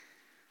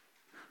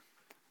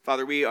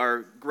Father, we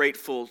are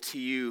grateful to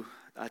you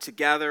to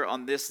gather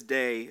on this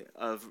day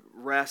of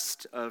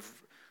rest, of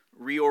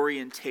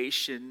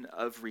reorientation,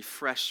 of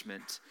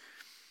refreshment,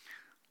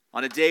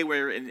 on a day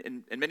where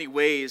in many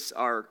ways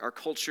our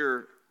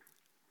culture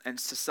and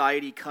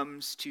society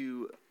comes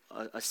to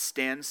a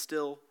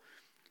standstill,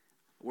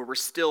 where we're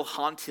still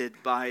haunted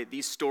by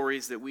these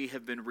stories that we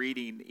have been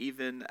reading,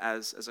 even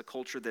as a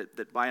culture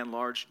that by and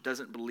large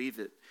doesn't believe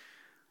it.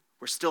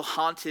 We're still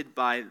haunted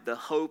by the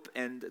hope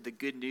and the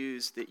good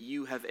news that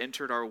you have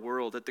entered our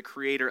world, that the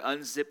Creator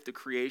unzipped the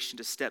creation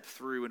to step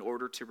through in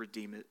order to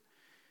redeem it.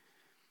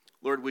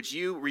 Lord, would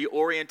you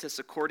reorient us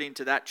according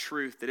to that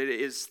truth, that it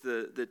is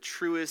the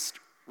truest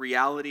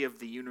reality of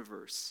the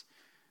universe,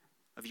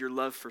 of your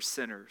love for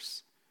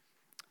sinners.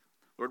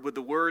 Lord, would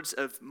the words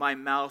of my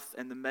mouth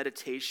and the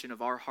meditation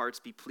of our hearts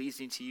be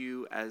pleasing to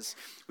you as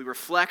we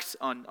reflect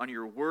on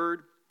your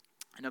word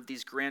and of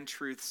these grand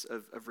truths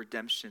of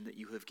redemption that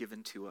you have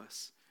given to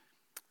us.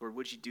 Lord,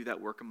 would you do that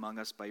work among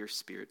us by your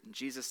Spirit? In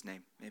Jesus'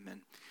 name,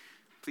 amen.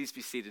 Please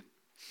be seated.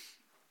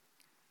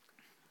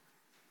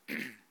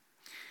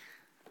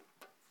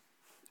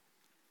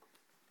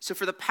 So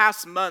for the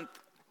past month,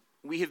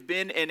 we have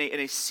been in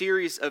a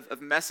series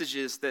of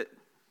messages that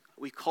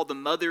we call the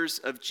Mothers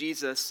of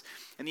Jesus.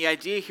 And the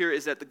idea here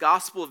is that the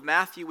Gospel of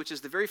Matthew, which is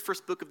the very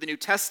first book of the New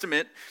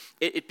Testament,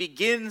 it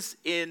begins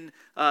in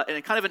a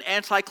kind of an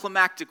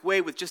anticlimactic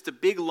way with just a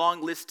big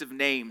long list of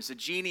names, a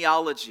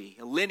genealogy,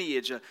 a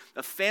lineage,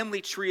 a family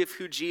tree of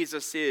who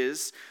Jesus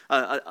is,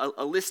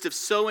 a list of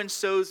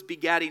so-and-sos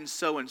begatting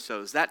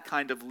so-and-sos, that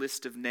kind of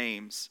list of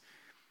names.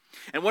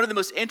 And one of the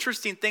most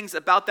interesting things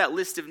about that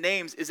list of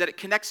names is that it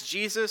connects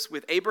Jesus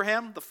with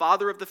Abraham, the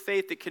father of the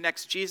faith. It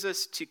connects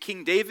Jesus to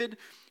King David,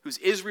 who's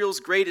Israel's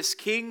greatest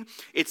king.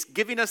 It's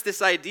giving us this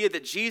idea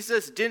that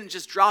Jesus didn't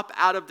just drop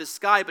out of the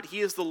sky, but he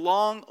is the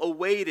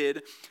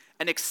long-awaited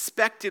and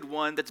expected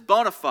one that's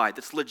bona fide,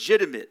 that's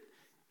legitimate.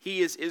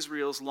 He is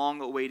Israel's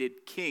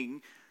long-awaited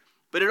king.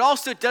 But it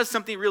also does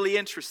something really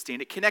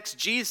interesting. It connects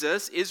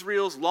Jesus,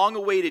 Israel's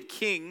long-awaited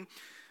king,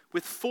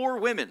 with four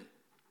women.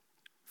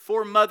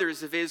 Four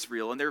mothers of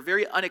Israel, and they're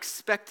very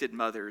unexpected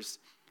mothers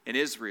in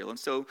Israel. And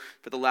so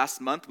for the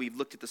last month, we've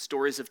looked at the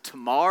stories of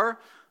Tamar,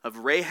 of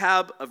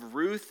Rahab, of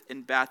Ruth,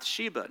 and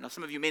Bathsheba. Now,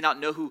 some of you may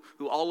not know who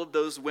all of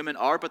those women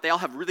are, but they all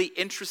have really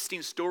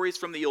interesting stories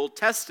from the Old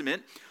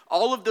Testament.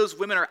 All of those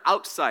women are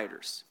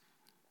outsiders.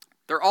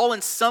 They're all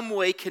in some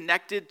way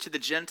connected to the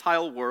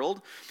Gentile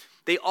world.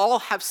 They all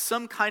have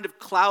some kind of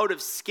cloud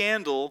of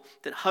scandal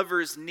that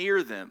hovers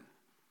near them.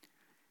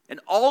 And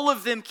all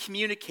of them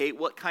communicate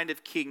what kind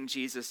of king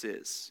Jesus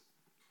is.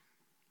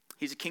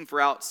 He's a king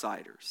for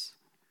outsiders.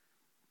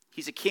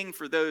 He's a king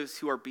for those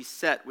who are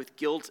beset with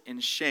guilt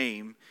and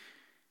shame.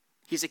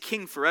 He's a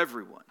king for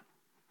everyone.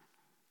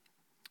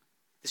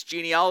 This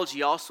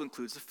genealogy also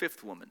includes a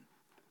fifth woman.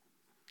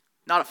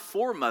 Not a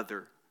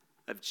foremother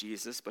of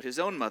Jesus, but his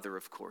own mother,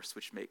 of course,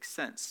 which makes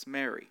sense,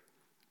 Mary.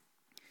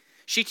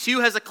 She too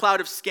has a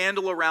cloud of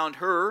scandal around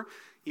her,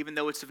 even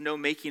though it's of no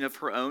making of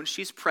her own.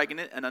 She's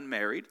pregnant and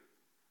unmarried.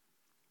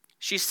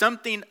 She's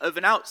something of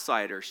an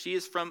outsider. She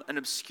is from an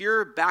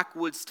obscure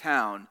backwoods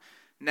town,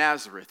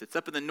 Nazareth. It's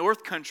up in the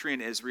north country in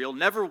Israel,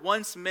 never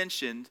once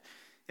mentioned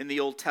in the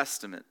Old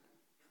Testament.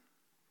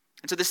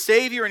 And so the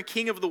Savior and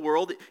King of the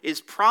world is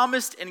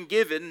promised and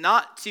given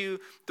not to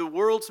the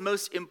world's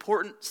most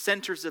important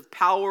centers of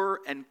power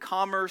and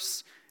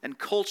commerce and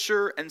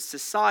culture and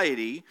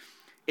society.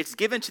 It's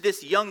given to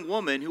this young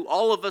woman who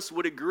all of us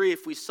would agree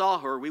if we saw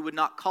her, we would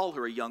not call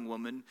her a young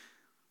woman.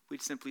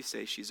 We'd simply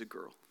say she's a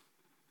girl.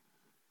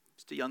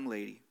 Just a young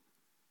lady.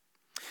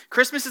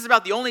 Christmas is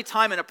about the only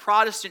time in a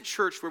Protestant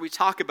church where we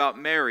talk about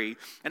Mary,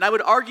 and I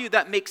would argue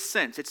that makes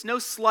sense. It's no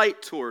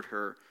slight toward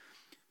her,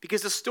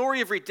 because the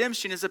story of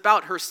redemption is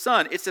about her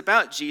son. It's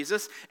about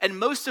Jesus, and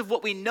most of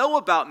what we know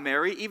about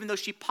Mary, even though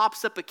she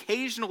pops up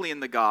occasionally in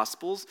the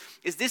Gospels,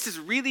 is this is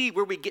really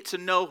where we get to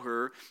know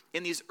her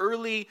in these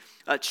early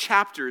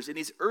chapters, in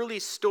these early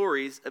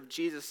stories of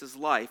Jesus'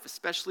 life,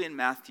 especially in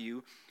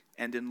Matthew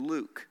and in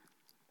Luke.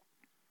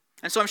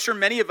 And so I'm sure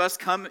many of us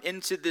come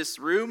into this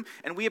room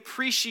and we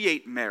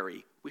appreciate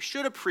Mary. We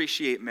should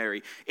appreciate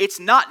Mary. It's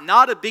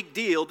not a big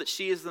deal that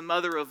she is the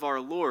mother of our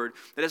Lord.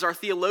 That as our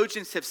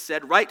theologians have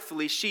said,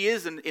 rightfully, she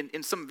is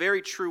in some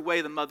very true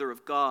way the mother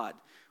of God,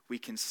 we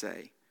can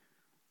say.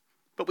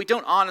 But we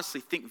don't honestly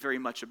think very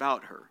much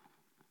about her.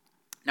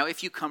 Now,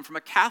 if you come from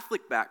a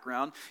Catholic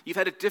background, you've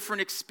had a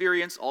different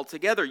experience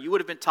altogether. You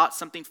would have been taught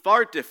something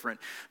far different.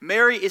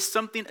 Mary is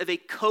something of a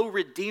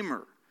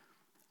co-redeemer,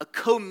 a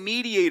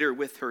co-mediator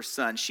with her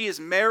son. She is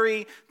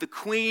Mary, the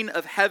Queen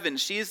of Heaven.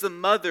 She is the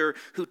mother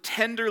who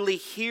tenderly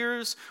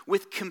hears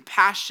with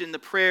compassion the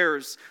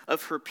prayers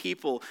of her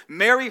people.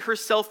 Mary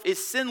herself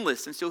is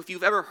sinless, and so if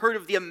you've ever heard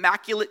of the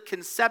Immaculate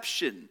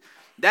Conception,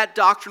 that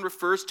doctrine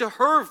refers to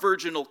her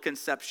virginal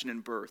conception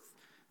and birth,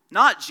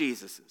 not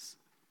Jesus's.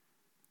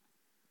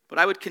 But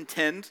I would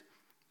contend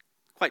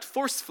quite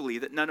forcefully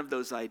that none of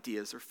those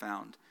ideas are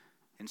found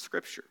in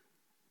Scripture.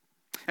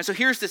 And so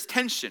here's this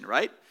tension,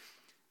 right?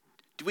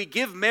 Do we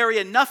give Mary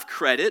enough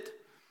credit,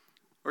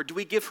 Or do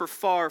we give her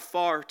far,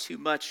 far too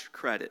much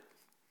credit?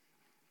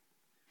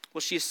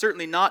 Well, she is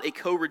certainly not a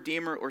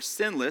co-redeemer or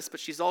sinless, but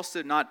she's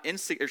also not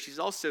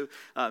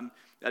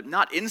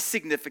not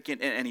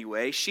insignificant in any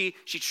way. She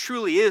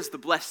truly is the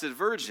Blessed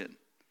Virgin.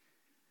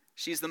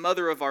 She's the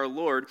mother of our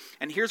Lord.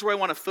 And here's where I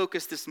want to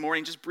focus this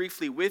morning, just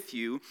briefly with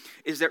you,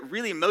 is that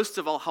really most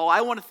of all, how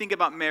I want to think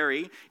about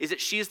Mary is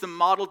that she is the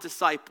model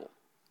disciple.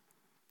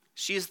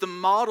 She is the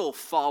model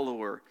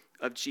follower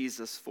of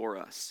Jesus for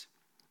us.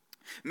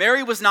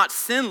 Mary was not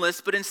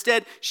sinless, but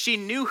instead she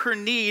knew her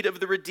need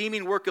of the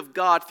redeeming work of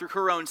God through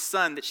her own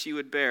son that she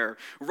would bear.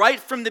 Right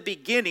from the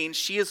beginning,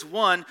 she is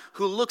one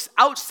who looks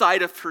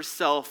outside of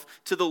herself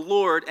to the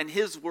Lord and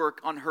his work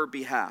on her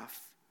behalf.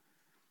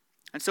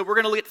 And so we're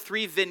going to look at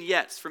 3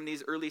 vignettes from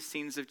these early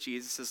scenes of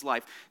Jesus'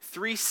 life.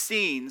 3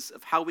 scenes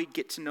of how we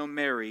get to know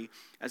Mary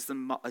as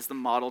the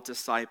model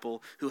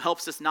disciple who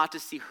helps us not to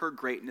see her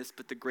greatness,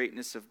 but the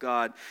greatness of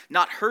God.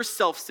 Not her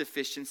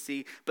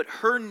self-sufficiency, but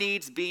her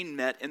needs being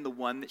met in the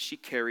one that she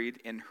carried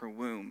in her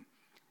womb.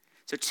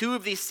 So 2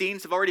 of these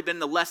scenes have already been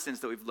the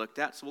lessons that we've looked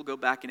at, so we'll go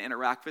back and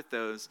interact with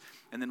those,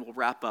 and then we'll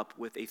wrap up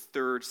with a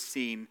 3rd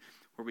scene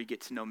where we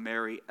get to know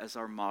Mary as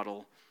our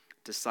model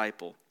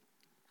disciple.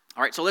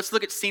 All right, so let's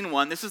look at scene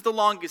 1. This is the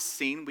longest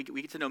scene. We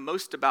get to know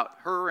most about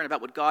her and about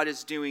what God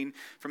is doing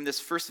from this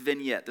first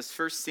vignette, this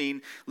first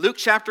scene. Luke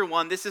chapter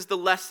 1, this is the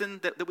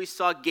lesson that we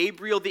saw.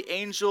 Gabriel, the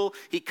angel,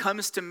 he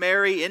comes to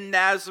Mary in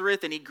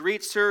Nazareth and he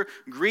greets her.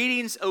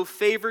 "Greetings, O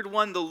favored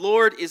one, the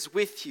Lord is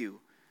with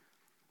you."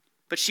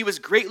 But she was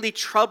greatly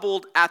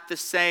troubled at the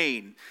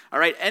saying. All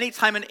right,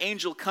 anytime an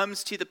angel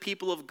comes to the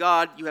people of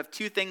God, you have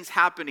 2 things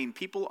happening.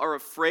 People are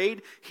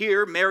afraid.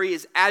 Here, Mary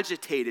is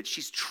agitated.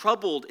 She's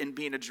troubled in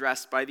being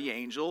addressed by the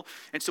angel.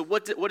 And so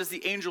what does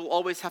the angel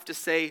always have to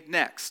say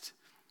next?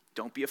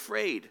 Don't be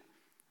afraid.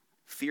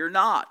 Fear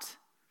not.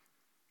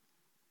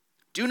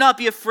 "Do not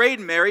be afraid,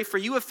 Mary, for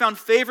you have found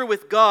favor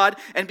with God,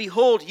 and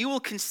behold, you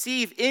will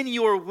conceive in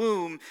your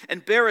womb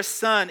and bear a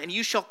son, and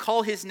you shall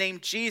call his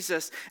name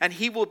Jesus, and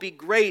he will be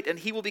great, and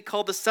he will be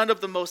called the Son of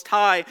the Most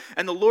High,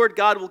 and the Lord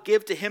God will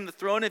give to him the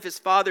throne of his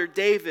father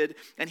David,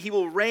 and he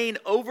will reign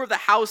over the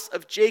house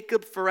of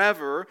Jacob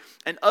forever,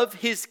 and of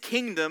his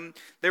kingdom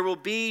there will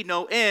be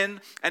no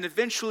end." And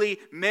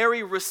eventually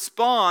Mary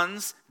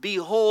responds,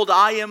 "Behold,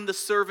 I am the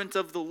servant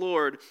of the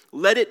Lord.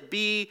 Let it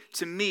be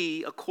to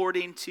me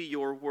according to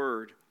your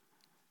word."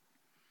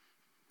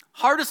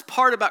 Hardest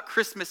part about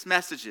Christmas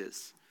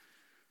messages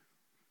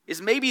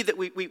is maybe that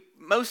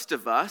most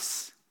of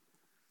us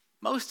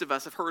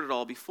have heard it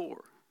all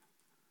before.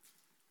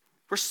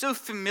 We're so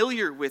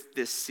familiar with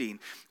this scene.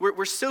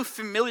 We're so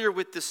familiar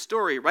with this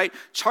story, right?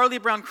 Charlie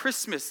Brown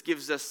Christmas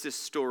gives us this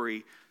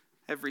story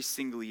every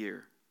single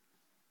year.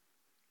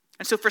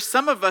 And so for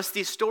some of us,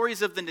 these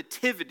stories of the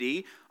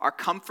nativity are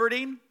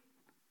comforting.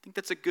 I think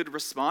that's a good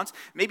response.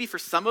 Maybe for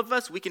some of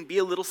us, we can be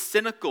a little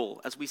cynical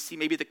as we see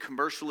maybe the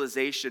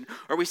commercialization,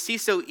 or we see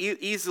so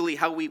easily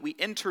how we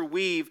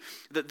interweave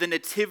the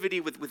nativity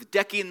with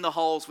decking the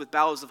halls with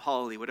boughs of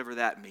holly, whatever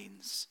that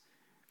means.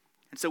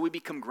 And so we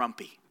become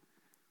grumpy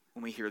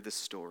when we hear this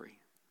story.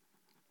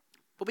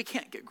 But we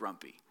can't get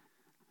grumpy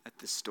at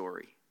this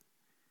story.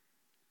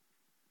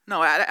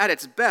 No, at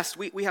its best,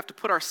 we have to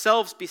put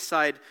ourselves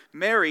beside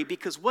Mary,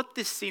 because what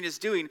this scene is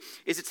doing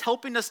is it's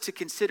helping us to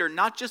consider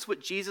not just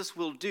what Jesus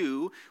will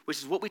do, which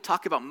is what we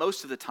talk about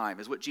most of the time,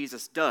 is what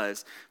Jesus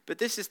does, but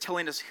this is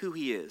telling us who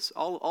he is,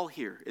 all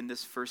here in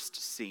this first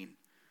scene.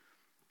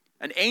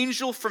 An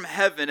angel from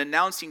heaven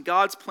announcing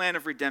God's plan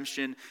of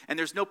redemption, and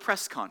there's no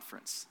press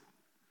conference.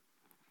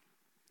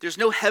 There's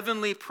no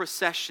heavenly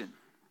procession.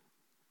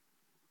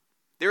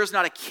 There is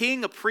not a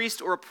king, a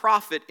priest, or a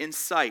prophet in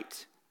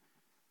sight.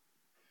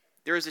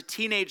 There is a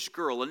teenage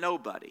girl, a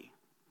nobody.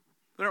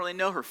 We don't really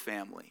know her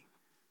family.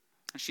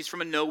 She's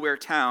from a nowhere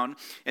town.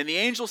 And the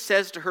angel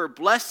says to her,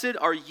 "Blessed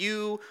are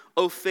you,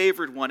 O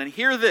favored one." And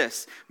hear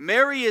this,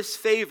 Mary is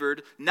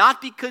favored not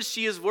because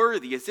she is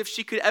worthy, as if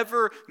she could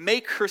ever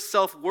make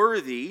herself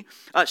worthy.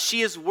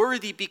 She is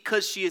worthy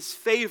because she is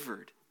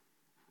favored.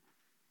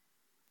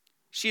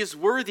 She is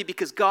worthy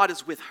because God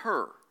is with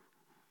her.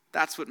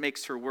 That's what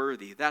makes her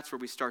worthy. That's where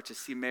we start to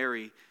see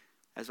Mary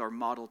as our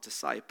model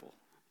disciple.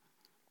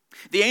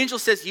 The angel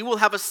says, "You will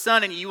have a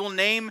son and you will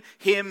name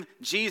him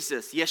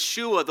Jesus."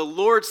 Yeshua, the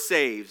Lord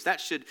saves.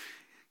 That should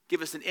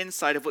give us an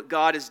insight of what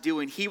God is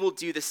doing. He will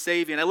do the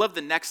saving. I love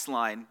the next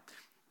line.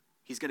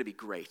 He's going to be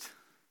great.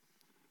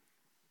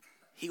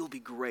 He will be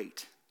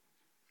great.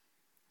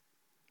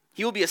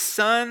 He will be a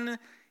son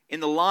in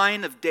the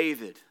line of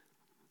David,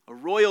 a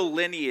royal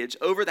lineage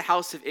over the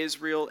house of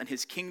Israel, and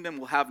his kingdom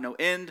will have no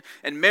end.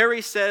 And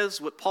Mary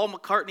says what Paul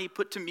McCartney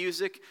put to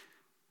music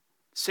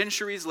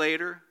centuries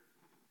later,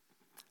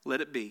 "Let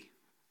it be.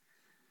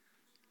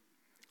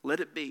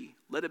 Let it be.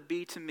 Let it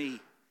be to me."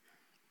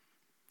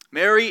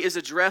 Mary is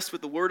addressed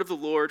with the word of the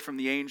Lord from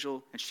the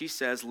angel, and she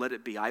says, "Let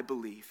it be. I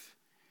believe."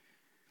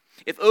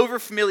 If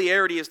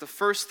overfamiliarity is the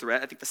first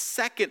threat, I think the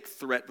second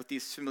threat with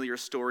these familiar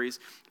stories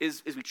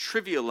is we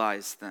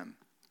trivialize them.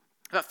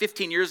 About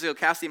 15 years ago,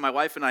 Cassie, my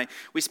wife, and I,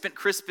 we spent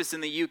Christmas in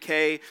the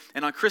UK,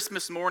 and on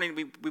Christmas morning,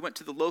 we went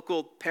to the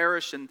local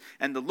parish, and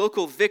the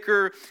local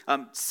vicar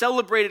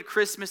celebrated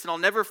Christmas, and I'll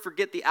never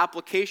forget the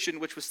application,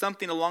 which was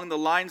something along the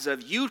lines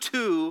of, "You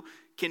too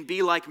can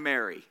be like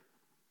Mary."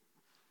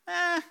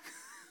 I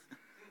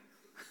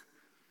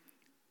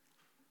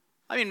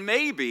mean,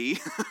 maybe,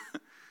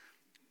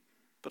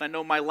 but I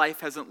know my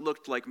life hasn't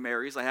looked like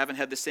Mary's. I haven't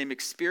had the same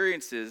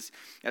experiences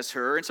as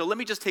her, and so let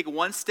me just take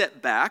one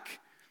step back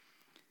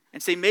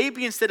and say,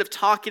 maybe instead of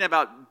talking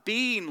about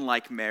being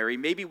like Mary,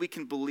 maybe we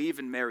can believe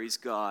in Mary's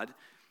God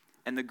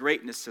and the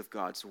greatness of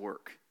God's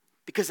work.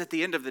 Because at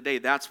the end of the day,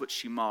 that's what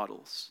she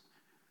models.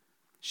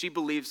 She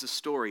believes the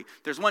story.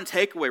 There's one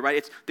takeaway,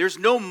 right? There's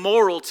no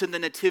moral to the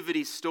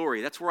nativity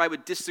story. That's where I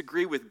would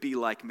disagree with be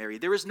like Mary.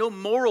 There is no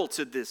moral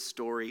to this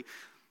story.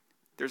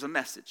 There's a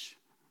message.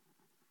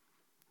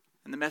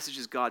 And the message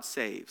is God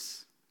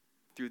saves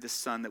through the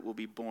Son that will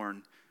be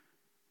born.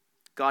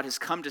 God has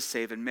come to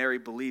save, and Mary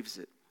believes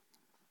it.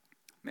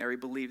 Mary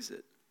believes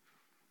it.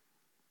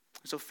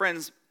 So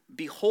friends,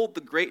 behold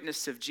the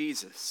greatness of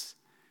Jesus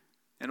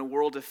in a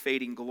world of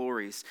fading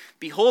glories.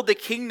 Behold the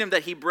kingdom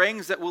that he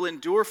brings that will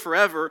endure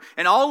forever,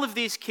 and all of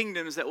these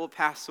kingdoms that will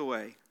pass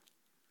away.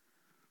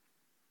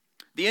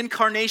 The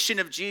incarnation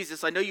of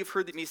Jesus, I know you've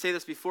heard me say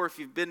this before if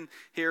you've been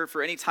here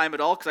for any time at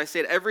all, because I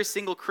say it every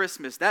single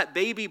Christmas. That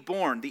baby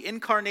born, the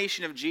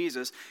incarnation of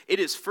Jesus, it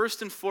is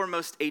first and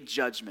foremost a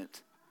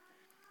judgment.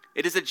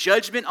 It is a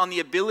judgment on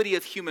the ability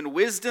of human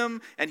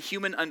wisdom and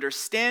human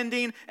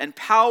understanding and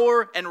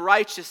power and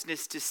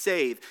righteousness to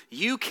save.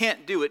 You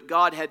can't do it.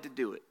 God had to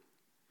do it.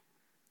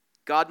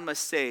 God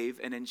must save,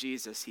 and in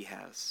Jesus he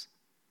has.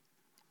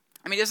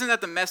 I mean, isn't that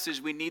the message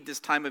we need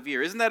this time of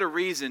year? Isn't that a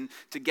reason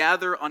to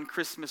gather on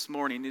Christmas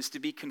morning, is to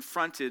be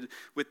confronted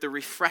with the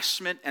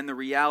refreshment and the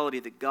reality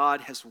that God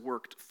has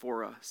worked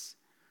for us?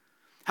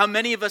 How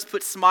many of us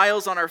put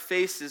smiles on our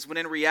faces when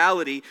in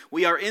reality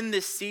we are in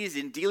this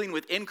season dealing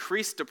with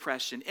increased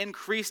depression,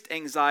 increased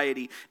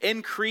anxiety,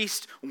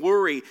 increased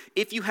worry.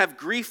 If you have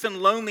grief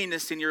and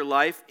loneliness in your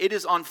life, it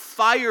is on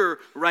fire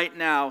right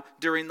now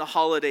during the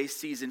holiday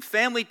season.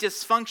 Family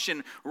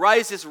dysfunction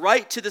rises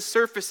right to the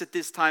surface at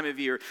this time of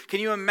year. Can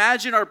you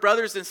imagine our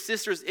brothers and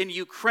sisters in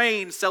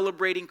Ukraine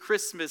celebrating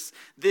Christmas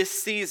this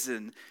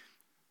season?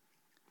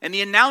 And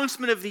the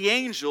announcement of the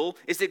angel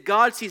is that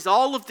God sees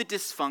all of the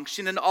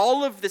dysfunction and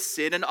all of the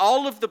sin and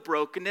all of the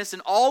brokenness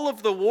and all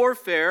of the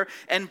warfare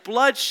and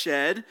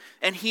bloodshed,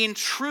 and he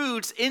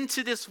intrudes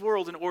into this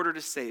world in order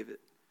to save it.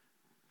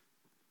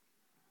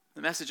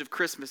 The message of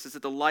Christmas is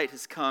that the light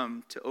has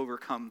come to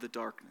overcome the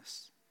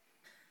darkness.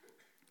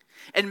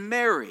 And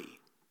Mary,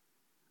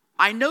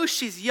 I know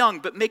she's young,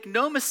 but make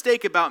no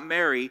mistake about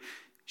Mary,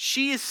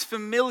 she is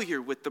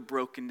familiar with the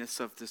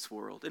brokenness of this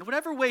world. In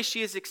whatever way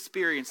she has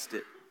experienced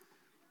it.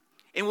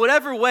 In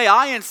whatever way,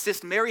 I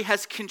insist, Mary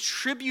has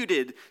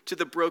contributed to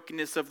the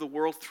brokenness of the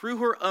world through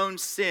her own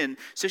sin.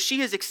 So she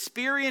has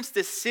experienced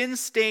this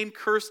sin-stained,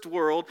 cursed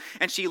world,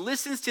 and she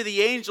listens to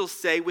the angels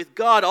say, with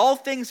God, all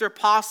things are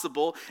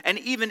possible. And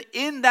even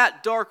in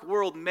that dark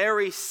world,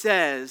 Mary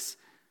says,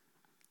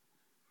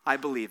 I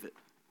believe it.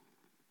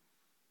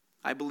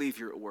 I believe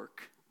you're at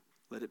work.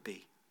 Let it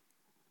be.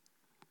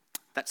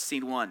 That's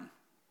scene one.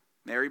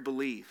 Mary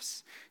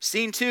believes.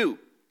 Scene two.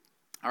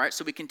 All right,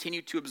 so we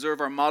continue to observe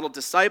our model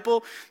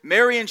disciple.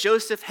 Mary and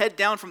Joseph head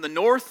down from the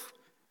north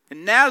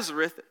in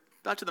Nazareth,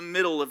 about to the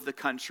middle of the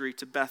country,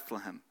 to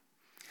Bethlehem.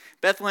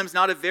 Bethlehem's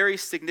not a very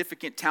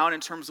significant town in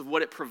terms of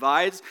what it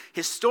provides.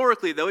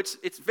 Historically, though,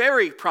 it's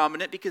very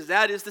prominent because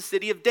that is the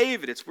city of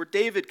David. It's where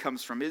David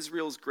comes from,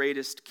 Israel's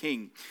greatest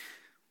king.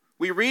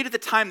 We read at the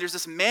time there's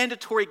this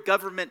mandatory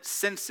government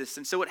census,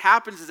 and so what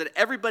happens is that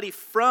everybody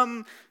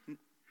from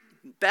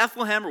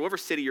Bethlehem or whatever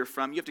city you're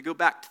from, you have to go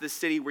back to the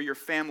city where your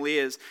family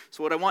is.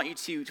 So what I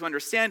want you to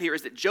understand here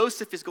is that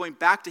Joseph is going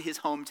back to his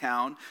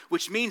hometown,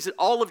 which means that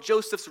all of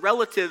Joseph's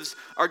relatives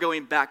are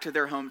going back to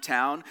their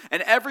hometown,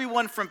 and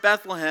everyone from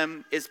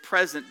Bethlehem is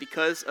present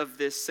because of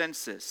this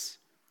census.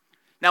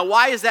 Now,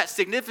 why is that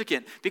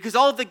significant? Because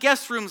all of the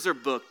guest rooms are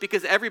booked,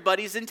 because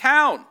everybody's in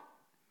town.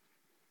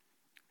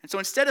 And so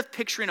instead of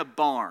picturing a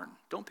barn,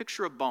 don't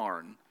picture a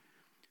barn,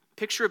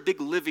 picture a big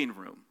living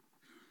room.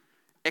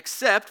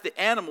 Except the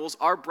animals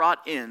are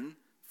brought in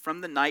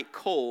from the night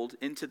cold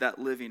into that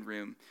living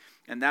room.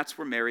 And that's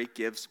where Mary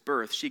gives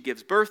birth. She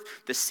gives birth.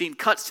 The scene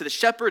cuts to the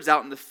shepherds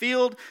out in the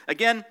field.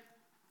 Again,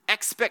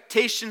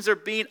 expectations are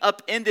being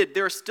upended.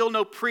 There are still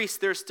no priests.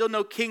 There are still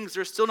no kings.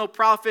 There are still no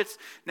prophets.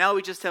 Now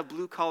we just have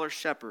blue-collar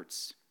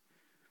shepherds.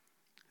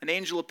 An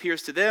angel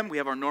appears to them. We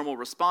have our normal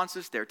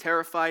responses. They're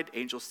terrified.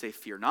 Angels say,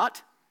 fear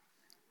not.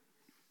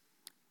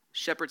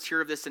 Shepherds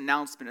hear of this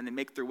announcement and they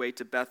make their way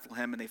to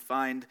Bethlehem and they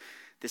find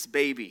this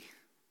baby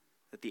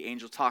that the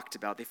angel talked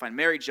about. They find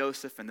Mary,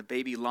 Joseph, and the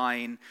baby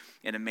lying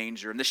in a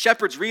manger. And the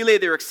shepherds relay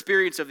their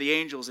experience of the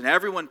angels and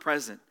everyone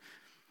present.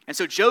 And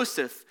so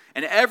Joseph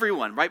and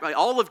everyone, right,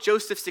 all of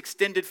Joseph's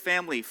extended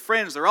family,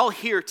 friends, they're all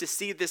here to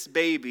see this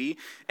baby.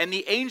 And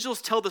the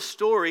angels tell the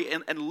story,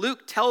 and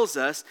Luke tells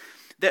us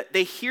that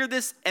they hear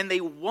this and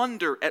they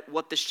wonder at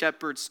what the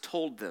shepherds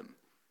told them.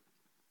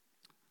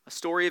 A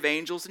story of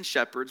angels and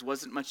shepherds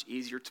wasn't much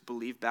easier to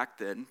believe back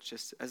then,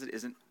 just as it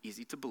isn't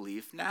easy to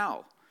believe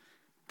now.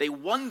 They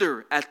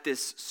wonder at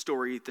this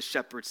story the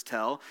shepherds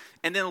tell,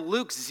 and then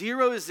Luke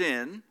zooms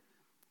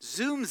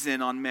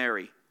in on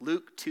Mary,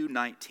 Luke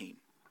 2:19.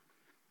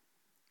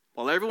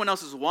 While everyone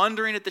else is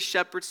wondering at the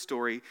shepherd's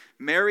story,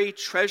 Mary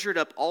treasured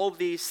up all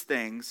these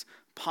things,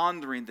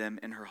 pondering them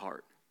in her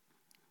heart.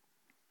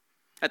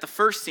 At the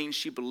first scene,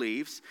 she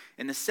believes.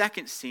 In the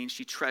second scene,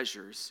 she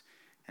treasures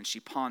and she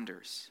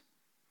ponders.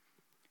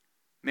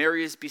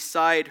 Mary is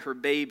beside her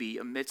baby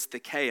amidst the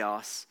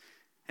chaos,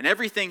 and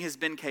everything has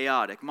been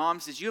chaotic.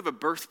 Moms, did you have a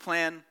birth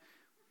plan?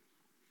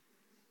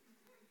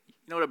 You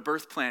know what a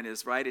birth plan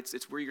is, right?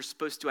 It's where you're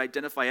supposed to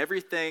identify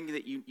everything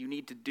that you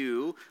need to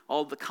do,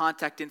 all the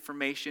contact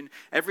information,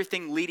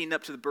 everything leading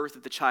up to the birth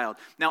of the child.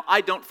 Now,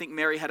 I don't think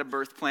Mary had a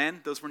birth plan.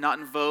 Those were not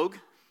in vogue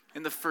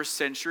in the first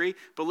century.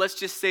 But let's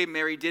just say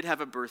Mary did have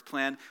a birth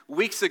plan.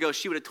 Weeks ago,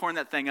 she would have torn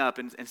that thing up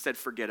and said,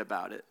 forget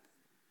about it.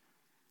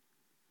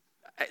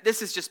 This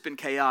has just been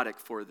chaotic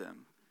for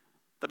them.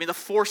 I mean, the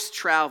forced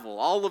travel,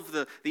 all of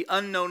the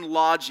unknown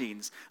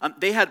lodgings.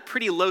 They had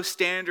pretty low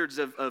standards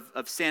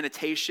of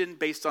sanitation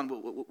based on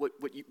what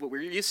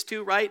we're used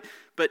to, right?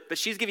 But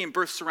she's giving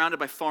birth surrounded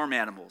by farm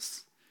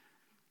animals.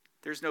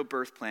 There's no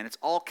birth plan. It's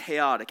all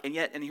chaotic.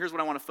 And here's what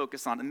I want to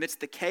focus on.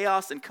 Amidst the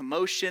chaos and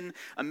commotion,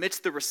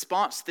 amidst the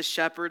response to the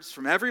shepherds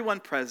from everyone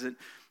present,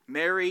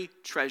 Mary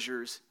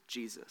treasures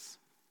Jesus.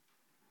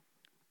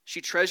 She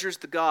treasures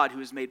the God who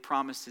has made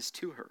promises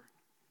to her.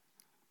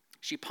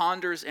 She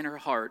ponders in her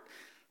heart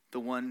the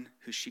one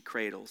who she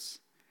cradles.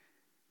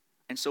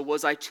 And so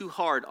was I too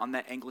hard on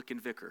that Anglican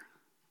vicar?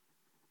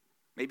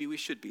 Maybe we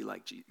should be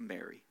like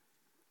Mary.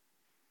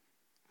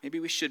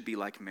 Maybe we should be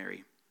like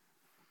Mary.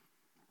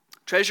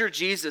 Treasure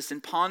Jesus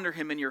and ponder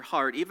him in your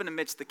heart, even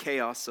amidst the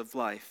chaos of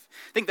life.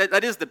 I think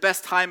that is the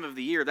best time of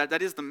the year.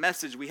 That is the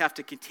message we have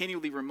to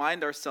continually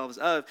remind ourselves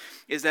of,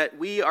 is that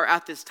we are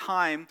at this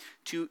time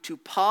to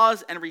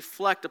pause and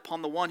reflect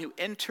upon the one who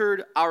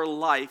entered our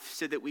life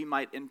so that we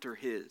might enter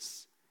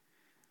his.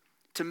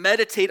 To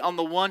meditate on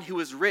the one who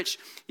was rich,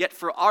 yet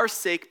for our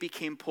sake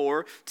became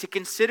poor, to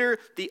consider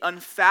the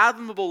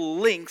unfathomable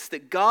lengths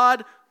that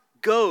God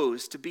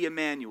goes to be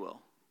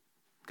Emmanuel,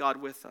 God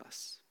with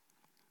us.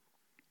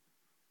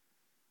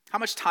 How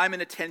much time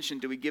and attention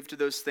do we give to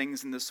those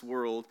things in this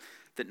world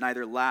that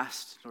neither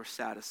last nor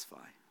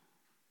satisfy?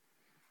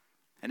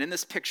 And in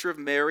this picture of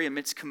Mary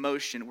amidst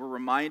commotion, we're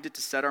reminded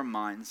to set our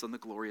minds on the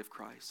glory of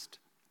Christ.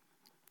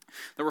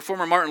 The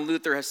reformer Martin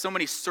Luther has so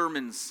many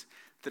sermons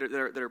that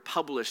are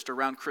published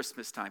around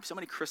Christmas time, so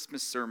many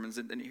Christmas sermons.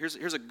 And here's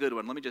a good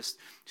one. Let me just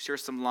share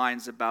some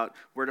lines about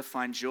where to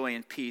find joy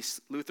and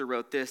peace. Luther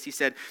wrote this. He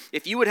said,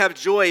 "If you would have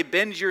joy,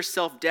 bend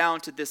yourself down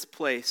to this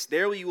place.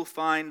 There you will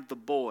find the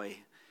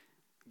boy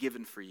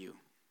given for you,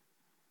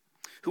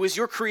 who is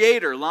your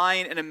creator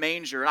lying in a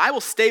manger. And I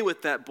will stay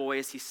with that boy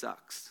as he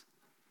sucks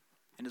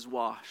and is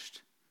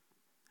washed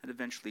and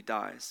eventually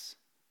dies.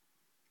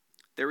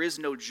 There is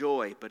no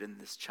joy but in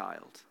this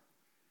child.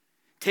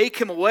 Take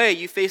him away,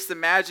 you face the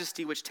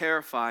majesty which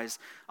terrifies.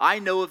 I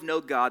know of no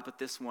God but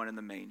this one in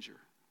the manger."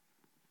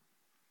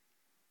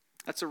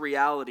 That's a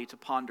reality to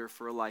ponder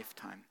for a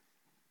lifetime.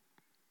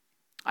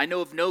 I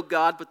know of no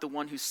God but the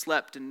one who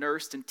slept and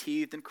nursed and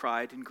teethed and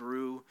cried and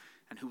grew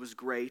and who was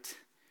great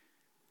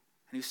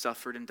and who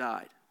suffered and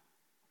died.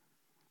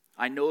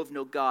 I know of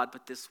no God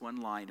but this one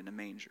lying in a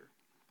manger.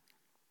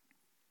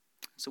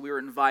 So we were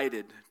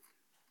invited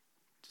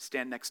to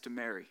stand next to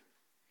Mary,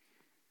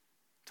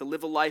 to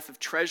live a life of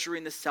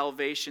treasuring the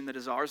salvation that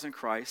is ours in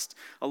Christ,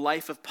 a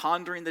life of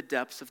pondering the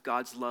depths of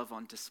God's love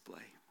on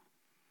display.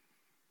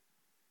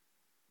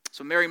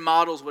 So Mary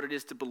models what it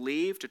is to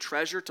believe, to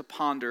treasure, to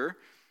ponder.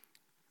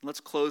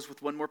 Let's close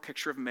with one more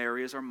picture of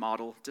Mary as our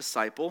model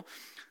disciple.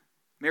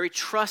 Mary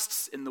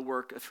trusts in the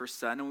work of her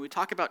son. And when we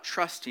talk about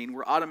trusting,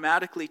 we're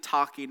automatically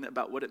talking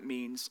about what it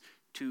means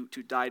to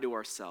die to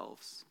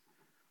ourselves,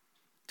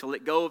 to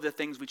let go of the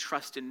things we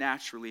trust in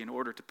naturally in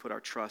order to put our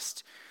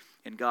trust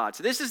in God.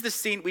 So this is the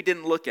scene we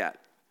didn't look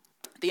at.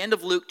 At the end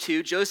of Luke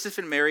 2, Joseph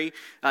and Mary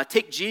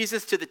take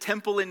Jesus to the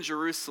temple in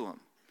Jerusalem.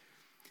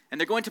 And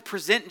they're going to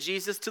present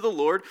Jesus to the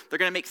Lord. They're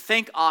going to make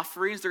thank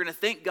offerings. They're going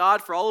to thank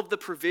God for all of the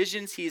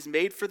provisions he has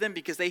made for them,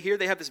 because they hear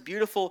they have this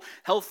beautiful,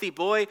 healthy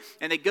boy.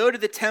 And they go to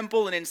the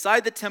temple, and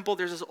inside the temple,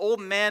 there's this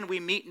old man we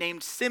meet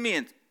named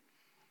Simeon.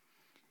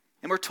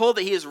 And we're told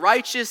that he is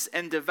righteous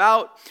and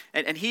devout,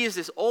 and he is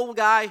this old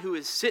guy who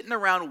is sitting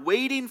around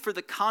waiting for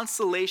the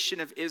consolation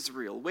of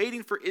Israel,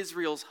 waiting for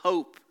Israel's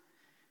hope.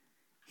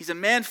 He's a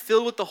man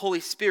filled with the Holy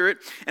Spirit,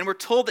 and we're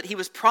told that he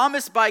was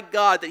promised by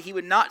God that he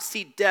would not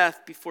see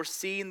death before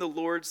seeing the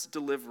Lord's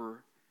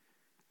deliverer.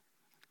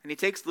 And he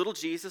takes little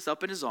Jesus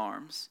up in his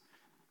arms,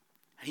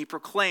 and he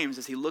proclaims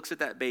as he looks at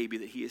that baby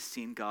that he has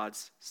seen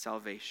God's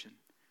salvation.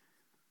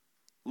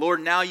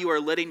 "Lord, now you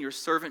are letting your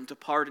servant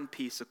depart in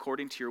peace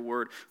according to your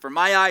word. For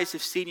my eyes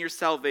have seen your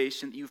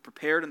salvation that you've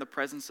prepared in the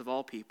presence of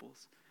all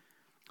peoples,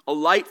 a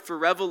light for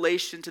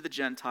revelation to the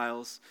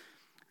Gentiles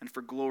and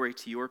for glory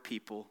to your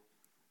people,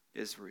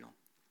 Israel.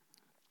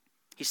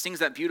 He sings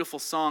that beautiful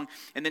song,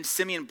 and then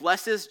Simeon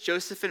blesses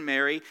Joseph and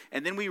Mary,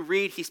 and then we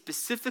read he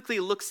specifically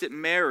looks at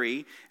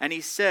Mary, and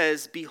he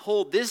says,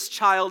 "Behold, this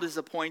child is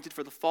appointed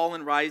for the fall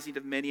and rising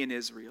of many in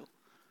Israel,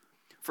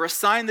 for a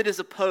sign that is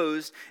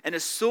opposed, and a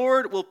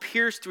sword will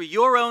pierce through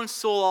your own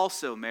soul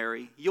also,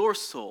 Mary, your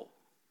soul,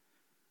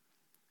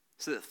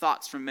 so that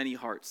thoughts from many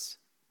hearts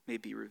may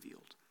be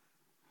revealed."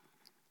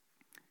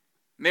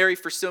 Mary,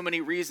 for so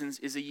many reasons,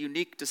 is a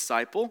unique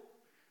disciple.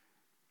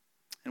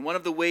 And one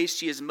of the ways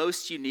she is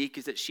most unique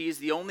is that she is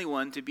the only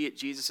one to be at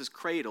Jesus'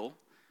 cradle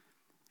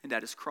and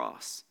at his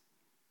cross.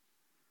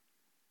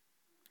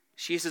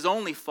 She is his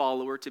only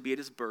follower to be at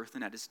his birth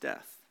and at his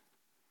death.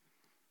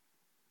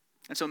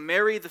 And so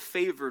Mary, the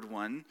favored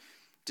one,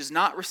 does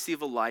not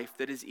receive a life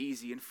that is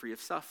easy and free of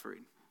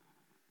suffering.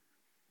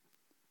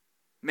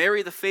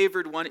 Mary, the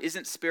favored one,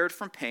 isn't spared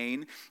from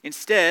pain.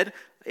 Instead,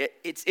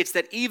 it's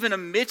that even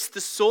amidst the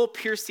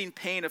soul-piercing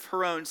pain of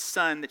her own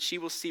son that she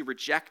will see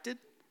rejected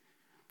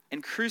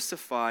and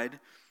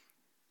crucified,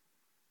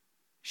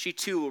 she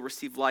too will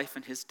receive life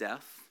in his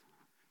death,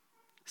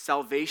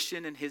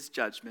 salvation in his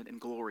judgment,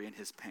 and glory in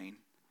his pain.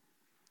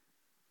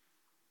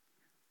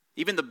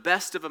 Even the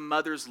best of a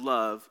mother's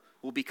love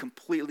will be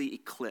completely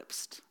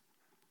eclipsed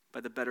by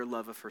the better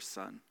love of her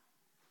son.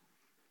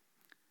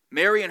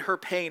 Mary in her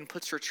pain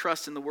puts her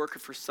trust in the work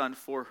of her son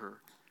for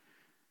her.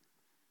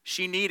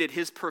 She needed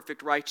his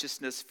perfect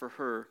righteousness for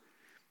her.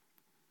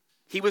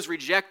 He was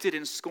rejected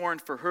and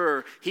scorned for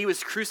her. He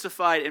was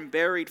crucified and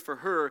buried for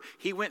her.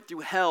 He went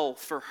through hell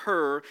for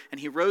her, and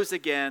he rose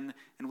again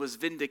and was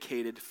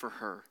vindicated for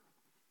her.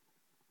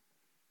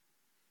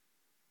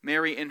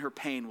 Mary in her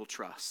pain will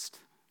trust.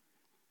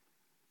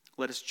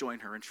 Let us join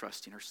her in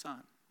trusting her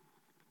son.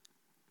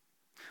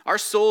 Our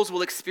souls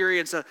will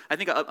experience,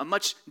 a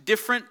much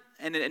different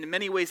and in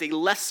many ways a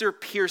lesser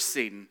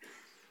piercing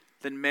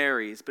than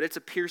Mary's, but it's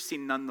a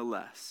piercing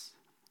nonetheless,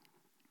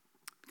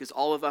 because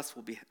all of us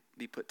will be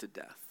put to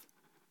death.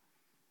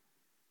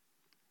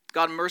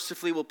 God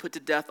mercifully will put to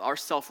death our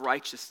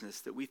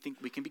self-righteousness, that we think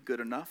we can be good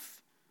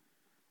enough,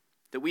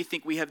 that we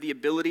think we have the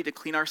ability to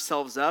clean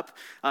ourselves up.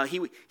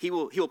 He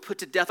will put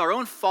to death our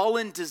own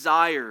fallen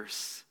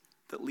desires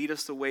that lead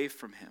us away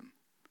from him,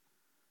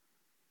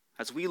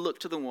 as we look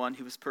to the one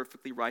who was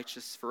perfectly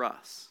righteous for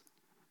us,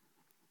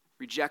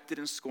 rejected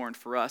and scorned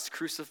for us,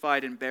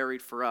 crucified and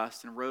buried for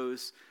us, and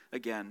rose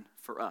again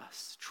for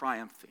us,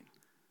 triumphing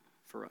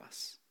for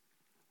us.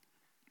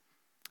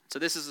 So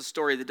this is a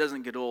story that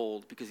doesn't get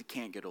old because it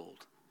can't get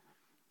old.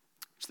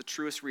 It's the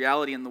truest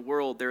reality in the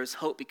world. There is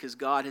hope because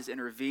God has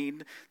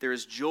intervened. There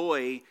is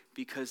joy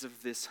because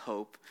of this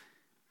hope.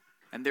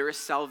 And there is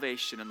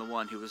salvation in the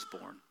one who was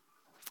born.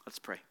 Let's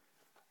pray.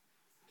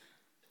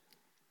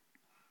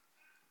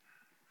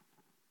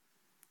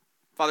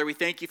 Father, we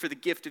thank you for the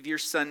gift of your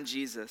Son,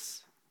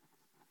 Jesus.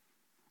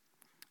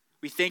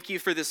 We thank you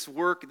for this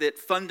work that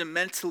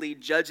fundamentally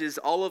judges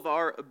all of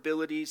our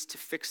abilities to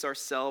fix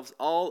ourselves,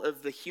 all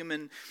of the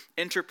human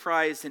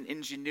enterprise and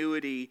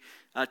ingenuity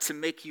to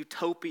make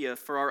utopia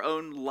for our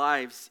own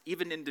lives,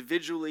 even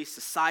individually,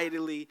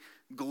 societally,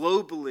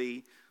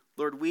 globally.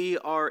 Lord, we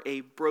are a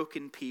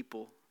broken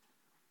people.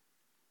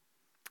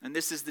 And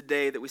this is the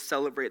day that we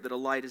celebrate that a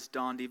light has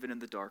dawned even in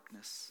the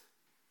darkness,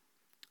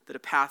 that a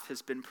path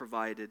has been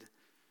provided,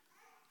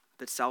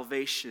 that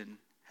salvation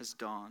has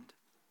dawned.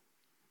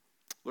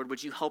 Lord,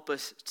 would you help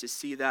us to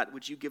see that?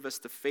 Would you give us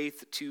the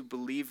faith to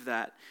believe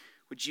that?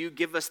 Would you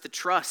give us the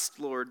trust,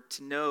 Lord,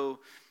 to know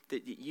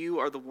that you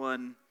are the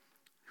one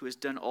who has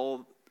done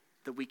all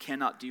that we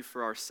cannot do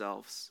for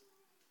ourselves?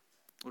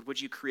 Lord, would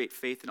you create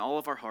faith in all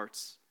of our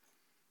hearts?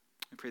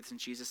 We pray this in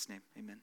Jesus' name. Amen.